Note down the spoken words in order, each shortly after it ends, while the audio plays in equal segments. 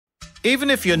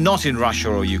Even if you're not in Russia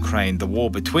or Ukraine, the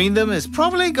war between them has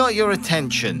probably got your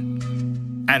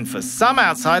attention. And for some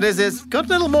outsiders, it's got a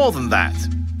little more than that.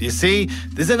 You see,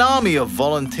 there's an army of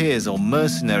volunteers or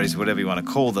mercenaries, whatever you want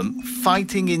to call them,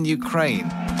 fighting in Ukraine.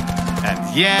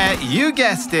 And yeah, you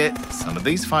guessed it, some of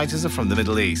these fighters are from the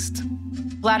Middle East.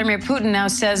 Vladimir Putin now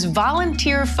says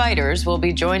volunteer fighters will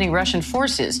be joining Russian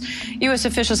forces. U.S.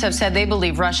 officials have said they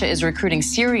believe Russia is recruiting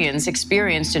Syrians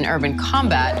experienced in urban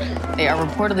combat. They are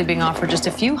reportedly being offered just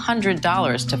a few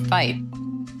 $100s to fight.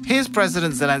 Here's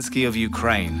President Zelensky of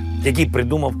Ukraine.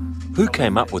 Who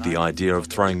came up with the idea of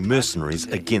throwing mercenaries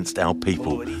against our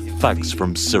people, thugs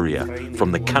from Syria,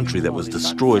 from the country that was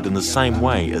destroyed in the same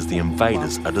way as the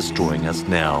invaders are destroying us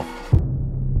now?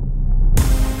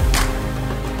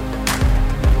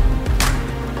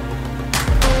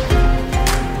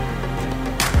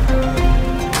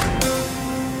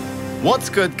 What's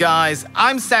good, guys?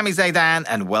 I'm Sami Zaidan,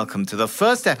 and welcome to the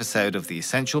first episode of the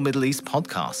Essential Middle East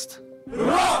podcast.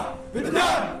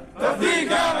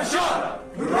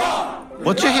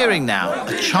 What you're hearing now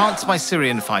are chants by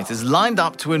Syrian fighters lined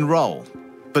up to enroll.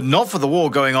 But not for the war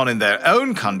going on in their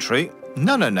own country.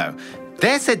 No.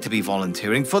 They're said to be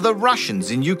volunteering for the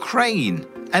Russians in Ukraine.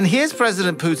 And here's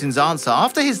President Putin's answer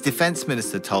after his defense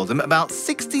minister told him about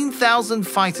 16,000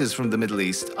 fighters from the Middle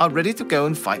East are ready to go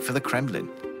and fight for the Kremlin.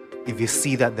 If you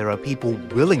see that there are people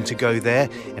willing to go there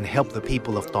and help the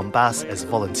people of Donbass as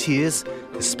volunteers,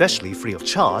 especially free of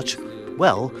charge,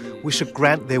 well, we should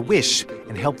grant their wish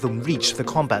and help them reach the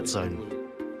combat zone.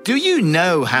 Do you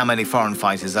know how many foreign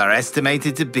fighters are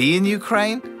estimated to be in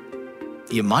Ukraine?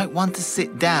 You might want to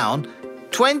sit down.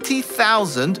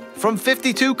 20,000 from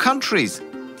 52 countries.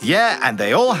 Yeah, and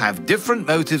they all have different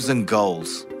motives and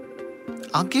goals.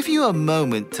 I'll give you a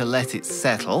moment to let it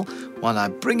settle while I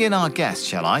bring in our guest,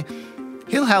 shall I?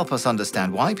 He'll help us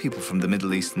understand why people from the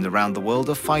Middle East and around the world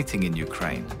are fighting in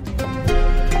Ukraine.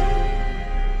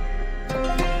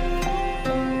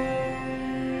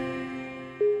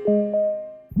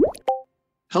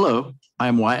 Hello,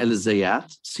 I'm Wael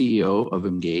Zayat, CEO of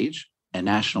Engage, a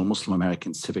national Muslim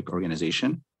American civic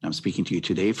organization. I'm speaking to you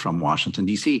today from Washington,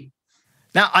 D.C.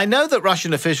 Now, I know that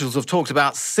Russian officials have talked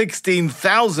about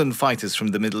 16,000 fighters from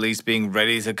the Middle East being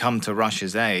ready to come to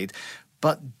Russia's aid,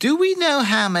 but do we know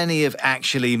how many have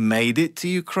actually made it to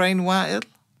Ukraine, Wael?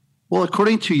 Well,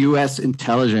 according to U.S.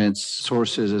 intelligence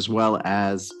sources as well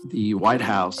as the White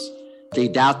House, they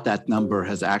doubt that number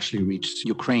has actually reached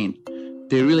Ukraine.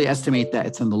 They really estimate that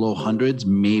it's in the low hundreds,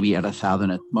 maybe at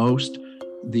 1,000 at most.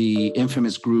 The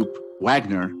infamous group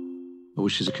Wagner,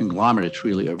 which is a conglomerate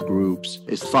really of groups,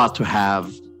 is thought to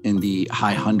have in the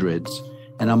high hundreds.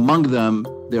 And among them,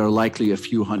 there are likely a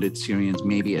few hundred Syrians,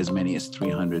 maybe as many as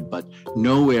 300, but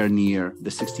nowhere near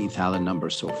the 16,000 number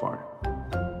so far.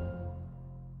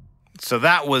 So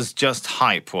that was just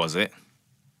hype, was it?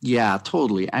 Yeah,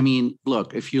 totally. I mean,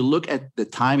 look, if you look at the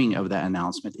timing of that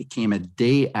announcement, it came a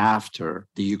day after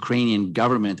the Ukrainian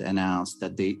government announced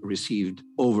that they received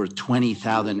over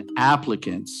 20,000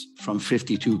 applicants from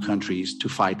 52 countries to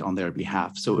fight on their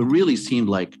behalf. So it really seemed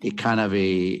like a kind of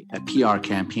a PR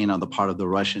campaign on the part of the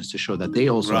Russians to show that they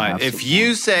also have Right. If support.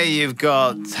 you say you've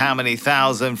got how many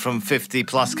thousand from 50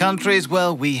 plus countries,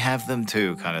 well, we have them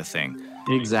too, kind of thing.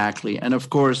 Exactly. And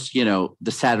of course,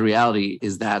 the sad reality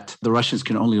is that the Russians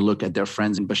can only look at their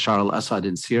friends in Bashar al-Assad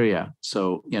in Syria.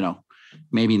 So,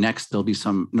 maybe next there'll be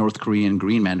some North Korean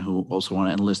green men who also want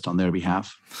to enlist on their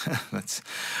behalf. That's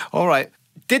all right.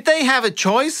 Did they have a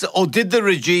choice, or did the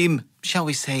regime, shall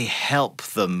we say, help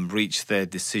them reach their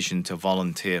decision to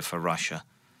volunteer for Russia?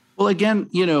 Well, again,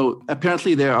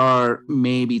 apparently there are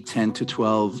maybe 10 to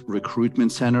 12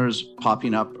 recruitment centers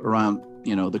popping up around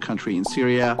the country in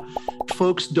Syria.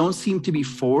 Folks don't seem to be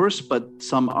forced, but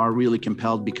some are really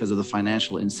compelled because of the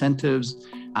financial incentives.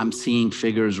 I'm seeing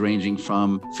figures ranging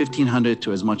from $1,500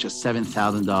 to as much as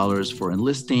 $7,000 for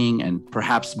enlisting, and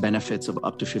perhaps benefits of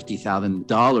up to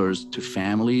 $50,000 to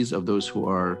families of those who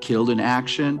are killed in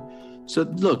action. So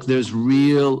look, there's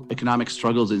real economic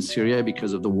struggles in Syria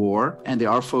because of the war, and there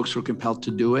are folks who are compelled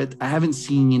to do it. I haven't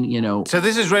seen, So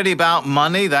this is really about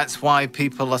money? That's why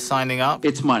people are signing up?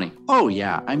 It's money. Oh,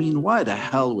 yeah. I mean, why the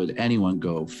hell would anyone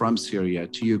go from Syria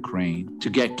to Ukraine to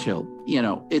get killed?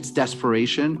 It's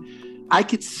desperation. I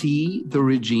could see the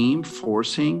regime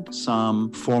forcing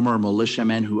some former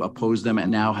militiamen who opposed them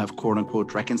and now have, quote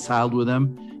unquote, reconciled with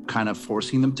them, kind of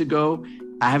forcing them to go.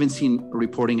 I haven't seen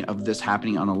reporting of this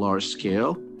happening on a large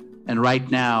scale. And right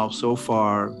now, so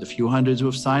far, the few hundreds who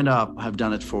have signed up have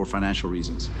done it for financial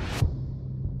reasons.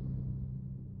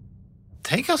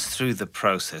 Take us through the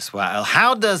process, Wael.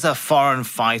 How does a foreign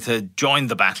fighter join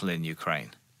the battle in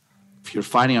Ukraine? If you're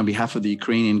fighting on behalf of the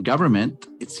Ukrainian government,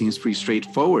 it seems pretty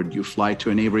straightforward. You fly to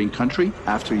a neighboring country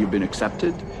after you've been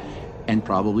accepted, and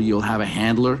probably you'll have a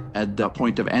handler at the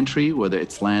point of entry, whether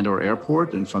it's land or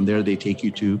airport. And from there, they take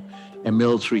you to a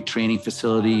military training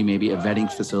facility, maybe a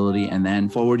vetting facility, and then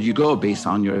forward you go based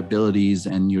on your abilities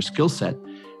and your skill set.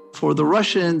 For the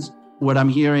Russians, what I'm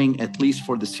hearing, at least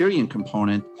for the Syrian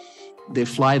component, they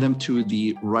fly them to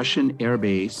the Russian air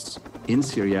base in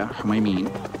Syria, Hmeimim,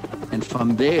 and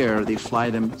from there, they fly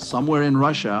them somewhere in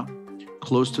Russia,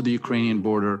 close to the Ukrainian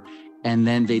border, and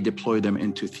then they deploy them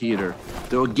into theater.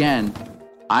 Though again,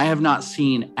 I have not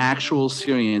seen actual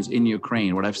Syrians in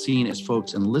Ukraine. What I've seen is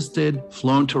folks enlisted,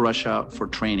 flown to Russia for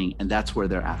training, and that's where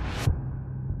they're at.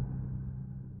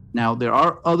 Now, there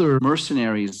are other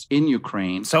mercenaries in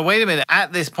Ukraine. So wait a minute.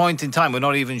 At this point in time, we're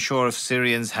not even sure if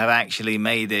Syrians have actually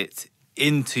made it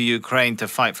into Ukraine to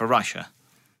fight for Russia.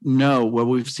 No, what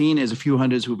we've seen is a few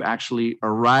hundreds who've actually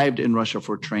arrived in Russia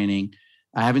for training.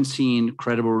 I haven't seen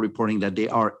credible reporting that they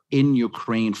are in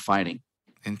Ukraine fighting.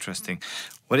 Interesting.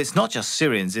 Well, it's not just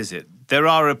Syrians, is it? There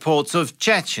are reports of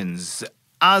Chechens,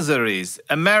 Azeris,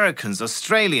 Americans,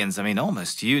 Australians, I mean,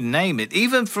 almost you name it,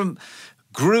 even from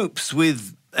groups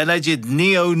with alleged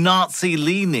neo-Nazi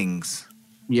leanings.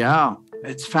 Yeah,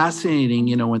 it's fascinating.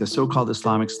 You know, when the so-called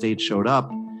Islamic State showed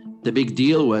up, the big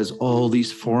deal was all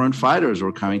these foreign fighters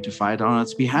were coming to fight on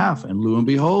its behalf. And lo and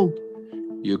behold,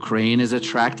 Ukraine is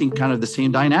attracting kind of the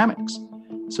same dynamics.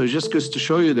 So it just goes to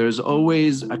show you there's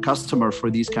always a customer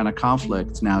for these kind of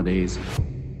conflicts nowadays.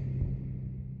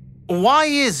 Why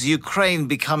is Ukraine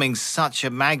becoming such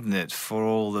a magnet for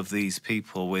all of these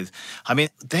people with, I mean,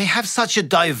 they have such a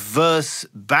diverse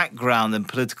background and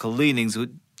political leanings.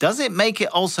 Does it make it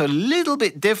also a little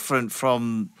bit different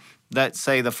from, let's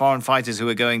say, the foreign fighters who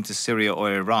are going to Syria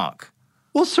or Iraq?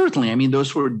 Well, certainly. I mean,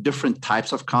 those were different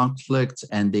types of conflicts,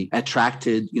 and they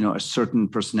attracted, you know, a certain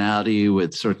personality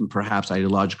with certain perhaps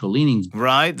ideological leanings.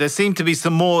 Right. There seemed to be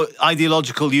some more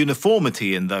ideological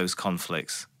uniformity in those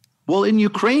conflicts. Well, in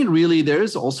Ukraine, really, there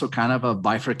is also kind of a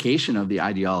bifurcation of the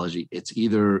ideology. It's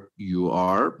either you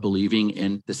are believing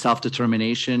in the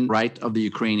self-determination right of the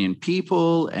Ukrainian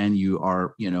people, and you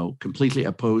are, you know, completely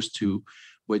opposed to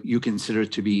what you consider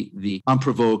to be the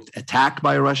unprovoked attack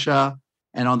by Russia.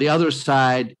 And on the other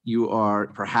side, you are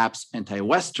perhaps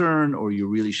anti-Western, or you're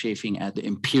really chafing at the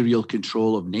imperial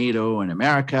control of NATO and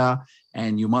America,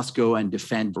 and you must go and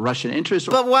defend Russian interests.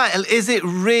 But well, is it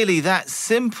really that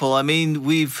simple? I mean,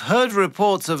 we've heard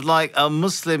reports of like a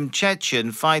Muslim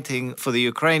Chechen fighting for the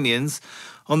Ukrainians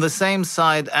on the same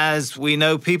side as we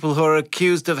know people who are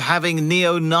accused of having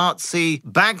neo-Nazi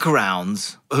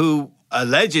backgrounds who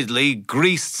allegedly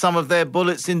greased some of their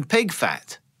bullets in pig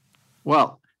fat.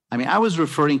 Well, I mean, I was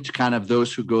referring to kind of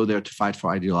those who go there to fight for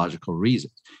ideological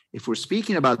reasons. If we're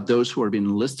speaking about those who are being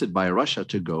enlisted by Russia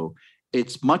to go,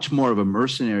 it's much more of a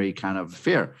mercenary kind of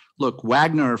affair. Look,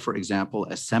 Wagner, for example,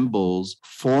 assembles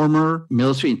former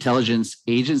military intelligence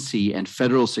agency and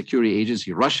federal security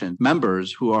agency Russian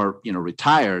members who are, you know,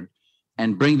 retired,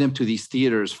 and bring them to these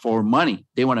theaters for money.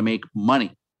 They want to make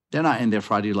money. They're not in there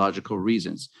for ideological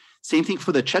reasons. Same thing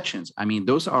for the Chechens. I mean,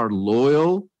 those are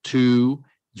loyal to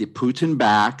the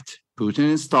Putin-backed,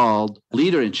 Putin-installed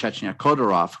leader in Chechnya,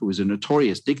 Khodorov, who is a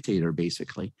notorious dictator,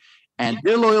 basically. And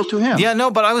they're loyal to him. Yeah, no,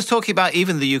 but I was talking about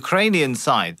even the Ukrainian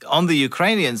side. On the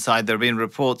Ukrainian side, there have been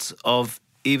reports of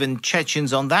even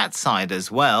Chechens on that side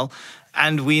as well.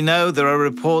 And we know there are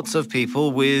reports of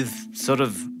people with sort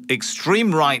of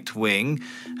extreme right-wing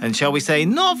and, shall we say,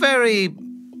 not very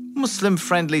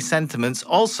Muslim-friendly sentiments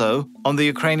also on the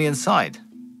Ukrainian side.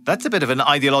 That's a bit of an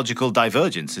ideological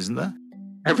divergence, isn't there?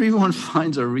 Everyone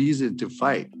finds a reason to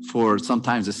fight for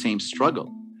sometimes the same struggle.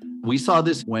 We saw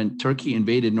this when Turkey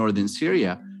invaded northern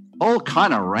Syria. All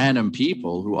kind of random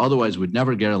people who otherwise would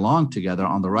never get along together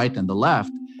on the right and the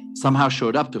left somehow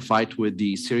showed up to fight with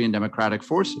the Syrian Democratic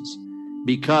Forces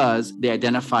because they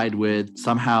identified with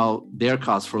somehow their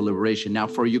cause for liberation. Now,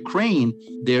 for Ukraine,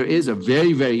 there is a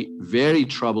very, very, very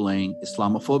troubling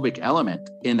Islamophobic element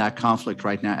in that conflict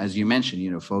right now. As you mentioned,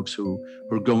 you know, folks who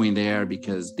are going there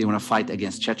because they want to fight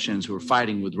against Chechens who are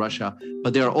fighting with Russia.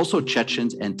 But there are also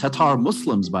Chechens and Tatar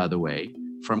Muslims, by the way,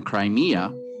 from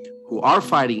Crimea, who are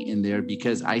fighting in there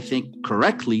because I think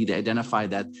correctly they identify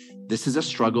that this is a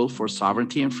struggle for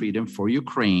sovereignty and freedom for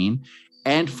Ukraine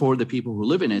and for the people who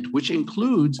live in it, which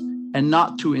includes a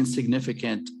not too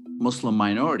insignificant Muslim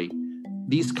minority.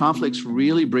 These conflicts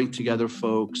really bring together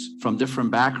folks from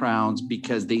different backgrounds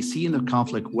because they see in the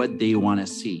conflict what they want to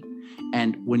see.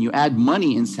 And when you add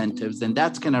money incentives, then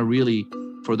that's going to really,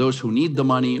 for those who need the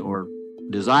money or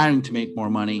desiring to make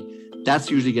more money, that's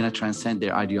usually going to transcend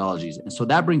their ideologies. And so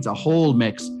that brings a whole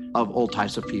mix of all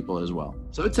types of people as well.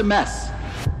 So it's a mess.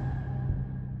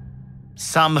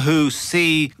 Some who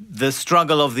see the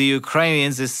struggle of the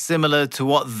Ukrainians is similar to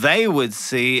what they would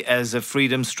see as a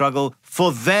freedom struggle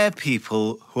for their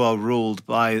people who are ruled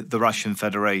by the Russian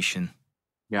Federation.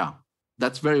 Yeah,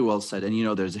 that's very well said.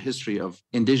 And, there's a history of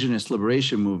indigenous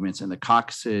liberation movements in the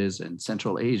Caucasus and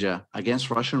Central Asia against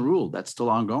Russian rule. That's still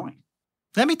ongoing.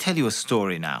 Let me tell you a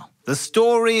story now. The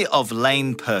story of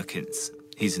Lane Perkins.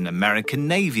 He's an American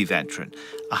Navy veteran,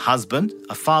 a husband,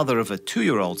 a father of a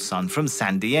 2-year-old son from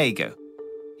San Diego.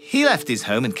 He left his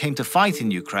home and came to fight in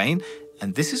Ukraine,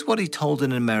 and this is what he told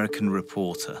an American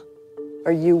reporter.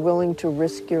 Are you willing to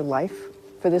risk your life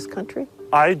for this country?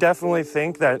 I definitely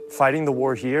think that fighting the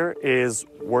war here is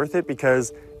worth it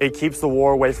because it keeps the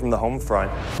war away from the home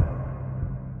front.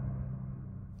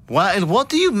 Well, and what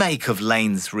do you make of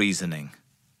Lane's reasoning?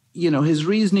 His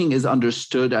reasoning is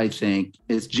understood, I think.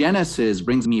 His genesis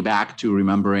brings me back to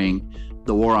remembering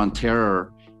the war on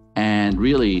terror and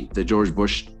really the George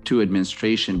Bush II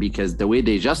administration, because the way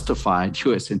they justified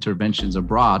U.S. interventions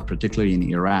abroad, particularly in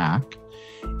Iraq,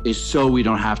 is so we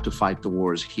don't have to fight the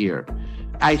wars here.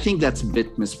 I think that's a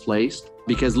bit misplaced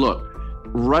because, look,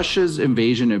 Russia's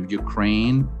invasion of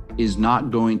Ukraine is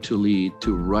not going to lead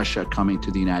to Russia coming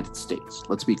to the United States.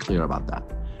 Let's be clear about that.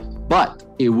 But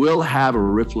it will have a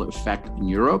ripple effect in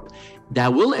Europe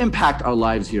that will impact our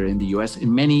lives here in the U.S.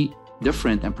 in many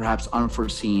different and perhaps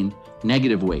unforeseen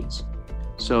negative ways.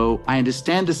 So I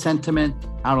understand the sentiment.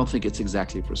 I don't think it's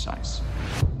exactly precise.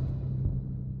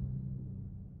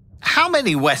 How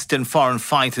many Western foreign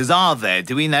fighters are there,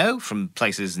 do we know, from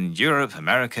places in Europe,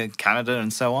 America, Canada,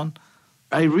 and so on?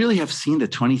 I really have seen the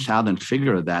 20,000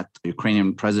 figure that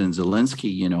Ukrainian President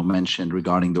Zelensky, mentioned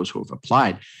regarding those who have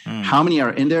applied. How many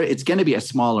are in there? It's going to be a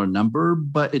smaller number,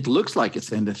 but it looks like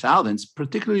it's in the thousands,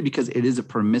 particularly because it is a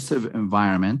permissive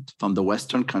environment from the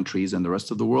Western countries and the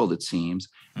rest of the world, it seems.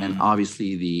 And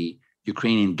obviously the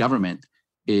Ukrainian government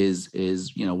is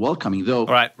welcoming, though.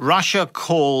 All right. Russia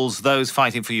calls those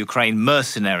fighting for Ukraine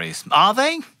mercenaries. Are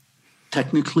they?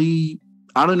 Technically,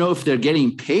 I don't know if they're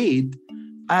getting paid.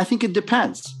 I think it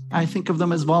depends. I think of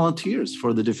them as volunteers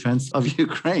for the defense of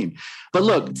Ukraine. But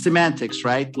look, semantics,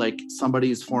 right? Like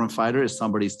somebody's foreign fighter is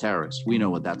somebody's terrorist. We know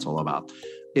what that's all about.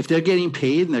 If they're getting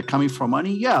paid and they're coming for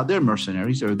money, yeah, they're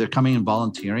mercenaries, or they're coming and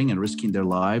volunteering and risking their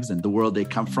lives and the world they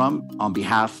come from on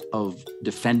behalf of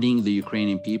defending the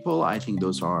Ukrainian people. I think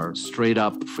those are straight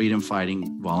up freedom fighting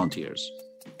volunteers.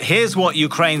 Here's what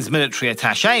Ukraine's military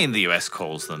attaché in the US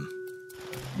calls them.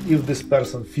 If this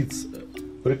person fits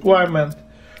requirement,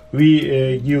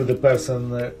 we give the person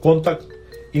contact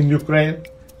in Ukraine,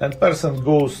 and person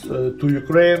goes to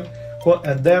Ukraine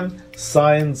and then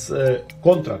signs a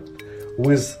contract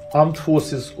with armed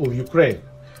forces of Ukraine.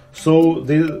 So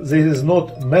there is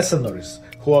not mercenaries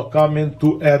who are coming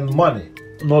to earn money,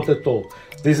 not at all.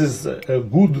 This is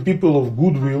good people of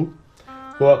goodwill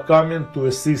who are coming to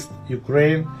assist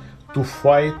Ukraine to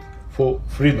fight for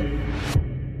freedom.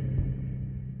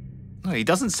 No, he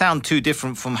doesn't sound too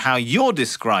different from how you're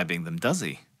describing them, does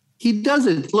he? He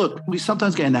doesn't. Look, we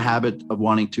sometimes get in the habit of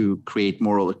wanting to create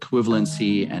moral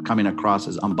equivalency and coming across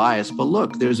as unbiased. But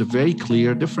look, there's a very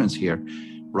clear difference here.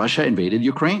 Russia invaded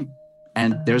Ukraine,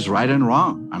 and there's right and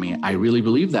wrong. I mean, I really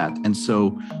believe that. And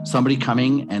so somebody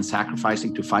coming and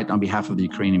sacrificing to fight on behalf of the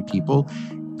Ukrainian people,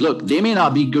 look, they may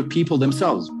not be good people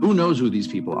themselves. Who knows who these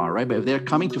people are, right? But if they're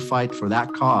coming to fight for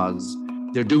that cause,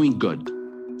 they're doing good.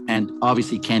 And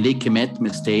obviously, can they commit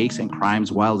mistakes and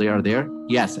crimes while they are there?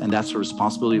 Yes, and that's the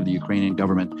responsibility of the Ukrainian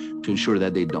government to ensure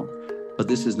that they don't. But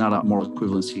this is not a moral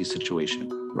equivalency situation.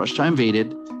 Russia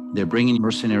invaded. They're bringing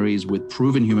mercenaries with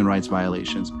proven human rights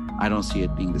violations. I don't see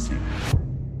it being the same.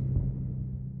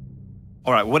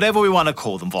 All right, whatever we want to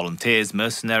call them, volunteers,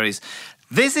 mercenaries,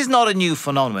 this is not a new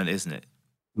phenomenon, isn't it?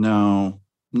 No.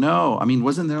 I mean,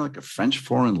 wasn't there like a French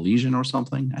Foreign Legion or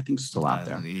something? I think it's still out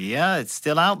there. Yeah, it's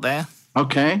still out there.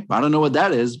 Okay, I don't know what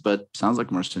that is, but sounds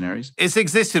like mercenaries. It's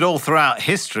existed all throughout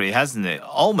history, hasn't it?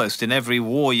 Almost in every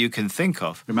war you can think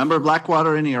of. Remember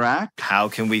Blackwater in Iraq? How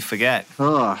can we forget?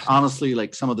 Honestly,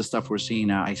 like some of the stuff we're seeing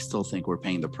now, I still think we're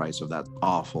paying the price of that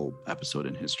awful episode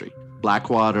in history.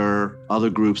 Blackwater, other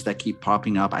groups that keep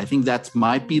popping up. I think that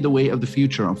might be the way of the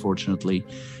future, unfortunately,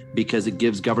 because it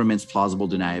gives governments plausible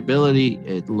deniability.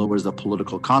 It lowers the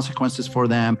political consequences for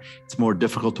them. It's more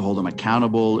difficult to hold them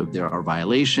accountable if there are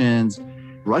violations.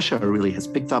 Russia really has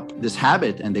picked up this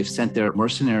habit, and they've sent their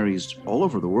mercenaries all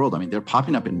over the world. I mean, they're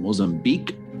popping up in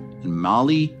Mozambique, in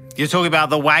Mali. You're talking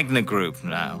about the Wagner Group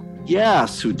now? Yeah,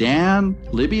 Sudan,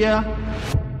 Libya.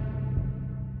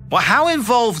 Well, how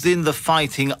involved in the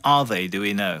fighting are they, do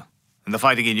we know? In the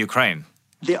fighting in Ukraine?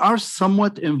 They are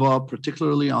somewhat involved,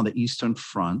 particularly on the Eastern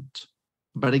Front.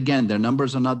 But again, their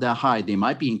numbers are not that high. They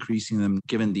might be increasing them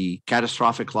given the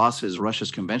catastrophic losses Russia's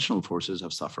conventional forces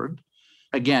have suffered.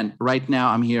 Again, right now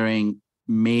I'm hearing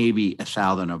maybe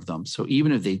 1,000 of them. So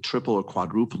even if they triple or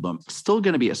quadruple them, it's still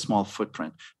going to be a small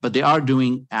footprint, but they are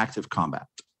doing active combat.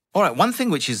 All right, one thing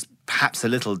which is perhaps a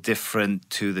little different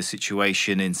to the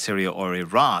situation in Syria or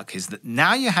Iraq is that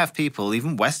now you have people,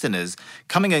 even Westerners,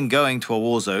 coming and going to a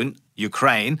war zone,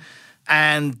 Ukraine,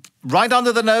 and right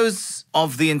under the nose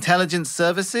of the intelligence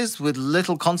services with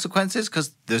little consequences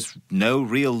because there's no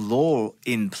real law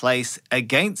in place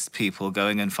against people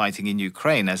going and fighting in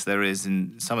Ukraine as there is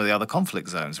in some of the other conflict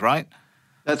zones, right?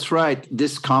 That's right.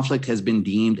 This conflict has been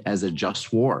deemed as a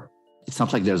just war. It's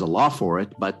not like there's a law for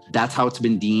it, but that's how it's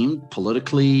been deemed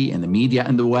politically in the media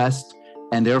in the West.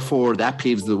 And therefore, that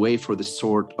paves the way for this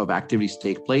sort of activities to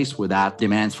take place without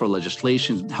demands for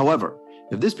legislation. However,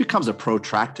 if this becomes a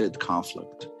protracted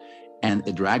conflict and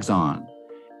it drags on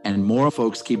and more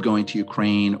folks keep going to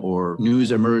Ukraine or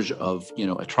news emerge of,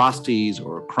 atrocities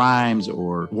or crimes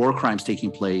or war crimes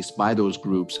taking place by those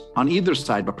groups on either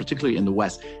side, but particularly in the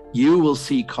West, you will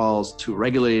see calls to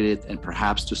regulate it and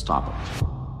perhaps to stop it.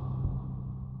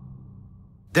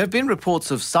 There have been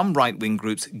reports of some right-wing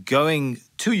groups going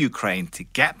to Ukraine to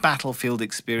get battlefield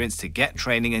experience, to get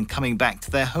training and coming back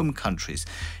to their home countries.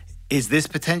 Is this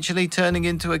potentially turning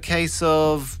into a case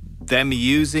of them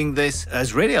using this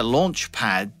as really a launch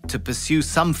pad to pursue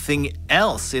something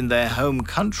else in their home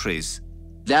countries?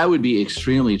 That would be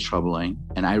extremely troubling.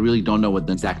 And I really don't know what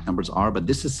the exact numbers are, but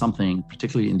this is something,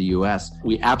 particularly in the US,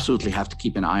 we absolutely have to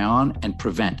keep an eye on and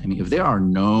prevent. If there are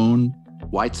known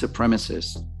white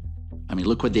supremacists,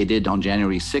 look what they did on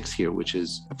January 6th here, which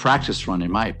is a practice run,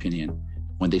 in my opinion,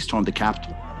 when they stormed the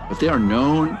Capitol. If there are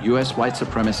known US white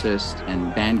supremacists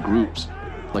and banned groups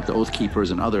like the Oath Keepers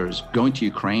and others going to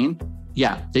Ukraine,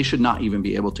 they should not even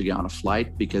be able to get on a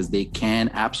flight because they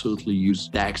can absolutely use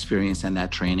that experience and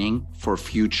that training for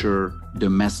future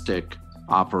domestic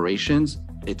operations.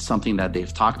 It's something that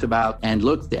they've talked about. And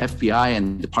look, the FBI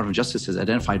and the Department of Justice has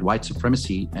identified white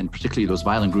supremacy and particularly those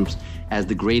violent groups as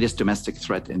the greatest domestic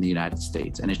threat in the United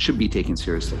States, and it should be taken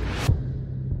seriously.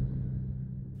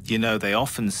 They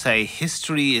often say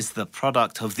history is the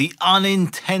product of the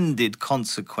unintended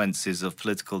consequences of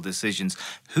political decisions.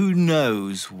 Who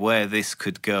knows where this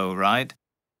could go, right?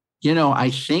 I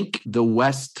think the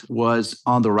West was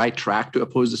on the right track to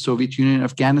oppose the Soviet Union in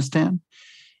Afghanistan.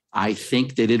 I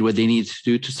think they did what they needed to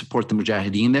do to support the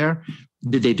Mujahideen there.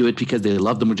 Did they do it because they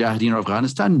loved the Mujahideen of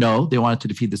Afghanistan? No, they wanted to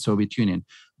defeat the Soviet Union.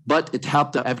 But it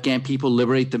helped the Afghan people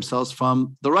liberate themselves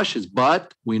from the Russians.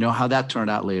 But we know how that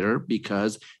turned out later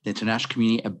because the international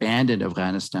community abandoned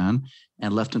Afghanistan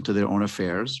and left them to their own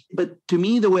affairs. But to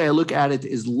me, the way I look at it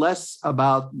is less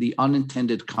about the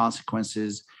unintended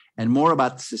consequences and more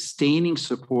about sustaining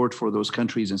support for those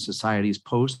countries and societies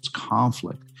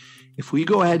post-conflict. If we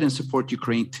go ahead and support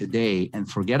Ukraine today and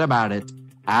forget about it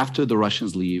after the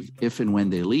Russians leave, if and when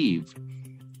they leave,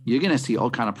 you're going to see all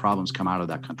kinds of problems come out of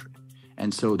that country.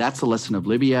 And so that's a lesson of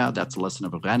Libya, that's a lesson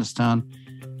of Afghanistan.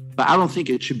 But I don't think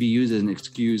it should be used as an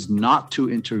excuse not to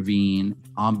intervene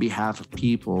on behalf of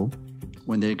people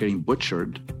when they're getting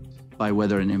butchered by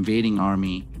whether an invading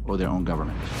army or their own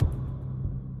government.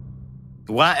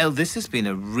 Wael, this has been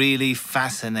a really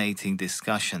fascinating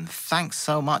discussion. Thanks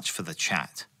so much for the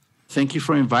chat. Thank you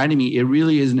for inviting me. It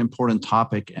really is an important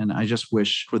topic, and I just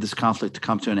wish for this conflict to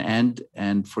come to an end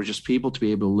and for just people to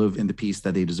be able to live in the peace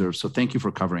that they deserve. So thank you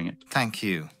for covering it. Thank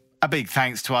you. A big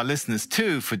thanks to our listeners,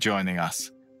 too, for joining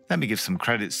us. Let me give some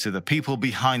credits to the people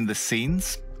behind the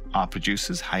scenes, our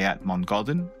producers, Hayat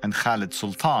Mongodin and Khalid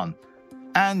Sultan,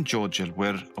 and George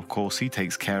Elwir, of course, he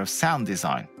takes care of sound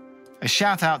design. A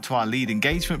shout out to our lead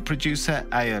engagement producer,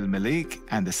 Ayel Malik,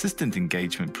 and assistant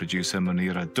engagement producer,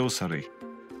 Munira Dosari.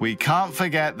 We can't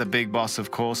forget the big boss, of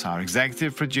course, our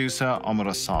executive producer,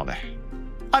 Omar Saleh.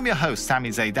 I'm your host, Sami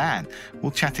Zaidan.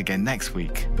 We'll chat again next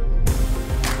week.